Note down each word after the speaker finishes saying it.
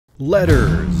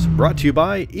Letterz, brought to you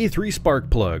by E3 Spark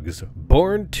Plugs,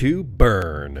 born to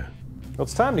burn. Well,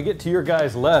 it's time to get to your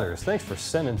guys' letters. Thanks for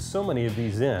sending so many of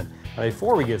these in. Now,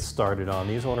 before we get started on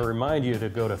these, I want to remind you to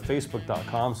go to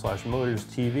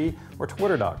facebook.com/MotorzTV or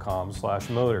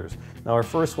twitter.com/Motorz. Now, our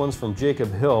first one's from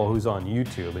Jacob Hill, who's on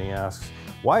YouTube, and he asks,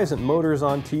 why isn't Motorz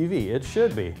on TV? It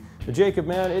should be. But Jacob,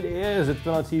 man, it is. It's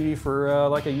been on TV for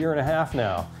like a year and a half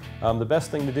now. The best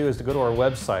thing to do is to go to our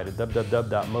website at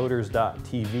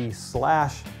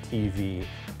www.motorz.tv/TV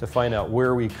to find out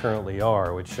where we currently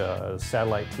are, which is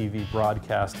satellite TV,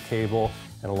 broadcast, cable,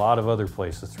 and a lot of other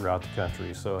places throughout the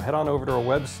country. So head on over to our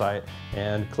website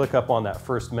and click up on that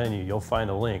first menu. You'll find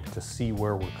a link to see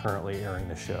where we're currently airing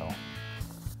the show.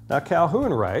 Now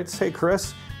Calhoun writes, hey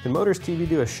Chris, can Motorz TV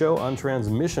do a show on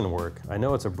transmission work? I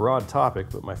know it's a broad topic,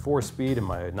 but my 4-speed and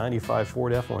my 95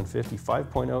 Ford F-150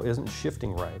 5.0 isn't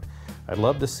shifting right. I'd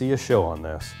love to see a show on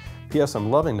this. P.S.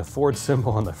 I'm loving the Ford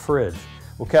symbol on the fridge.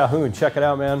 Well, Calhoun, check it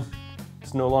out, man.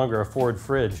 It's no longer a Ford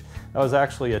fridge. That was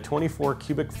actually a 24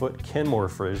 cubic foot Kenmore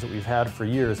fridge that we've had for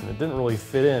years, and it didn't really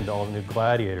fit into all the new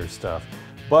Gladiator stuff.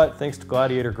 But thanks to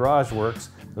Gladiator Garage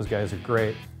Works, those guys are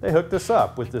great, they hooked us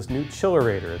up with this new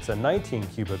chillerator. It's a 19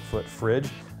 cubic foot fridge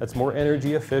that's more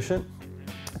energy efficient.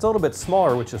 It's a little bit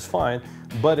smaller, which is fine,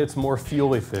 but it's more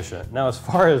fuel efficient. Now, as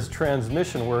far as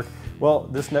transmission work, well,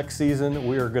 this next season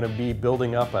we are going to be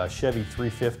building up a Chevy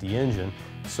 350 engine.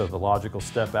 So the logical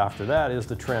step after that is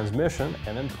the transmission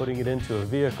and then putting it into a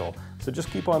vehicle. So just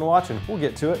keep on watching, we'll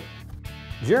get to it.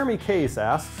 Jeremy Case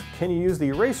asks, can you use the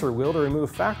eraser wheel to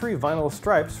remove factory vinyl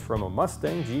stripes from a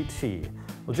Mustang GT?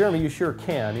 Well, Jeremy, you sure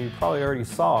can. You probably already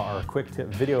saw our quick tip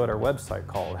video at our website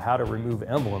called How to Remove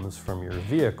Emblems from Your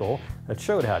Vehicle that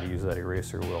showed how to use that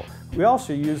eraser wheel. We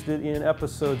also used it in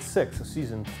episode 6 of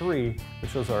season 3,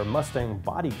 which was our Mustang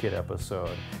body kit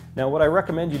episode. Now, what I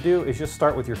recommend you do is just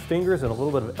start with your fingers and a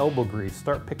little bit of elbow grease.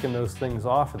 Start picking those things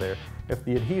off of there. If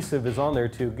the adhesive is on there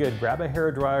too good, grab a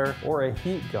hairdryer or a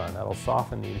heat gun. That'll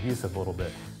soften the adhesive a little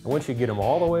bit. And once you get them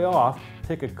all the way off,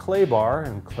 take a clay bar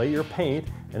and clay your paint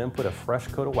and then put a fresh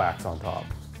coat of wax on top.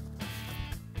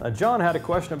 Now, John had a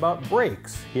question about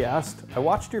brakes. He asked, I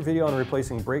watched your video on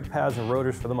replacing brake pads and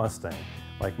rotors for the Mustang.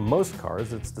 Like most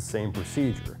cars, it's the same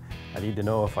procedure. I need to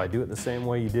know if I do it the same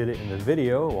way you did it in the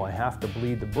video, will I have to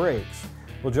bleed the brakes?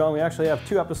 Well, John, we actually have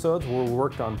 2 episodes where we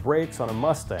worked on brakes on a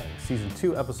Mustang, Season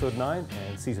 2, Episode 9,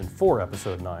 and Season 4,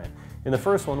 Episode 9. In the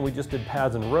first one, we just did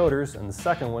pads and rotors, and the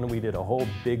second one, we did a whole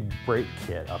big brake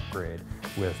kit upgrade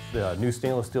with new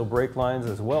stainless steel brake lines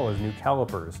as well as new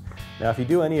calipers. Now, if you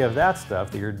do any of that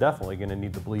stuff, then you're definitely going to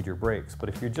need to bleed your brakes. But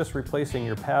if you're just replacing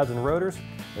your pads and rotors,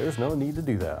 there's no need to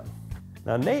do that.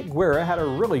 Now, Nate Guerra had a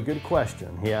really good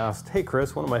question. He asked, hey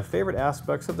Chris, one of my favorite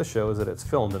aspects of the show is that it's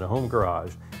filmed in a home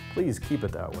garage. Please keep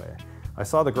it that way. I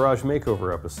saw the garage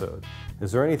makeover episode.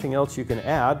 Is there anything else you can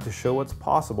add to show what's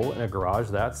possible in a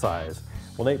garage that size?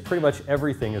 Well, Nate, pretty much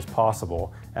everything is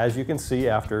possible. As you can see,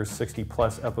 after 60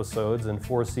 plus episodes and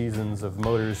 4 seasons of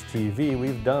Motorz TV,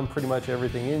 we've done pretty much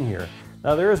everything in here.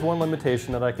 Now, there is one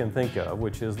limitation that I can think of,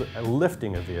 which is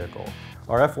lifting a vehicle.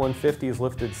 Our F-150 is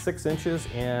lifted 6 inches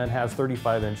and has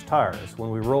 35-inch tires. When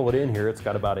we roll it in here, it's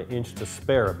got about 1 inch to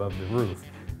spare above the roof.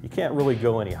 You can't really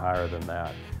go any higher than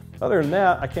that. Other than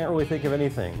that, I can't really think of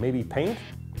anything. Maybe paint?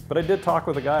 But I did talk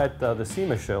with a guy at the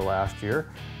SEMA show last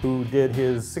year who did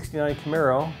his 69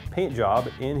 Camaro paint job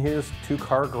in his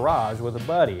 2-car garage with a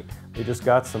buddy. They just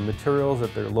got some materials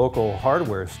at their local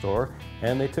hardware store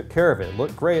and they took care of it. It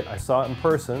looked great. I saw it in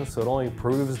person, so it only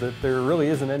proves that there really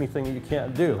isn't anything you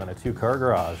can't do in a 2-car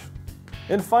garage.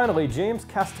 And finally, James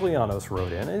Castellanos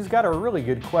wrote in, and he's got a really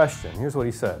good question. Here's what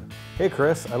he said. Hey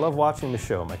Chris, I love watching the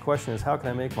show. My question is, how can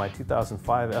I make my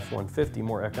 2005 F-150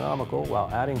 more economical while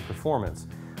adding performance?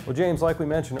 Well, James, like we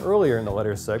mentioned earlier in the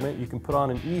letters segment, you can put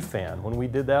on an E-fan. When we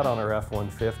did that on our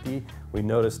F-150, we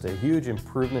noticed a huge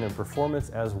improvement in performance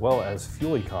as well as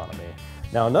fuel economy.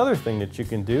 Now, another thing that you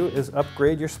can do is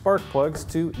upgrade your spark plugs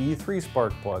to E3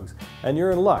 spark plugs. And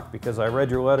you're in luck because I read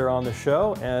your letter on the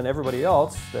show and everybody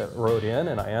else that wrote in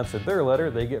and I answered their letter,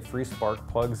 they get free spark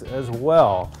plugs as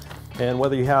well. And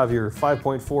whether you have your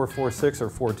 5.4, 4.6 or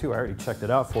 4.2, I already checked it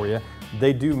out for you,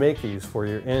 they do make these for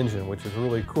your engine, which is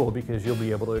really cool because you'll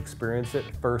be able to experience it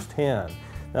firsthand.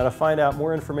 Now, to find out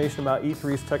more information about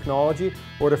E3's technology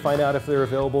or to find out if they're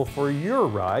available for your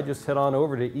ride, just head on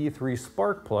over to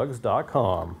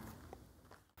e3sparkplugs.com.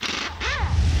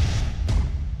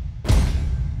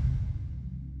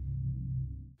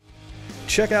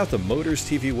 Check out the Motorz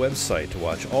TV website to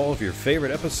watch all of your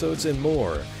favorite episodes and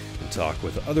more, and talk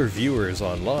with other viewers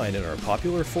online in our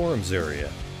popular forums area.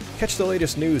 Catch the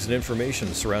latest news and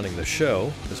information surrounding the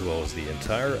show, as well as the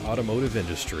entire automotive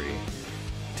industry.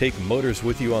 Take Motorz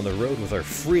with you on the road with our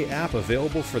free app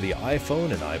available for the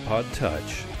iPhone and iPod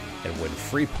Touch, and win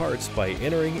free parts by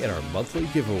entering in our monthly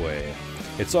giveaway.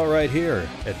 It's all right here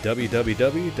at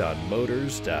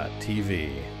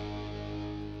www.motorz.tv.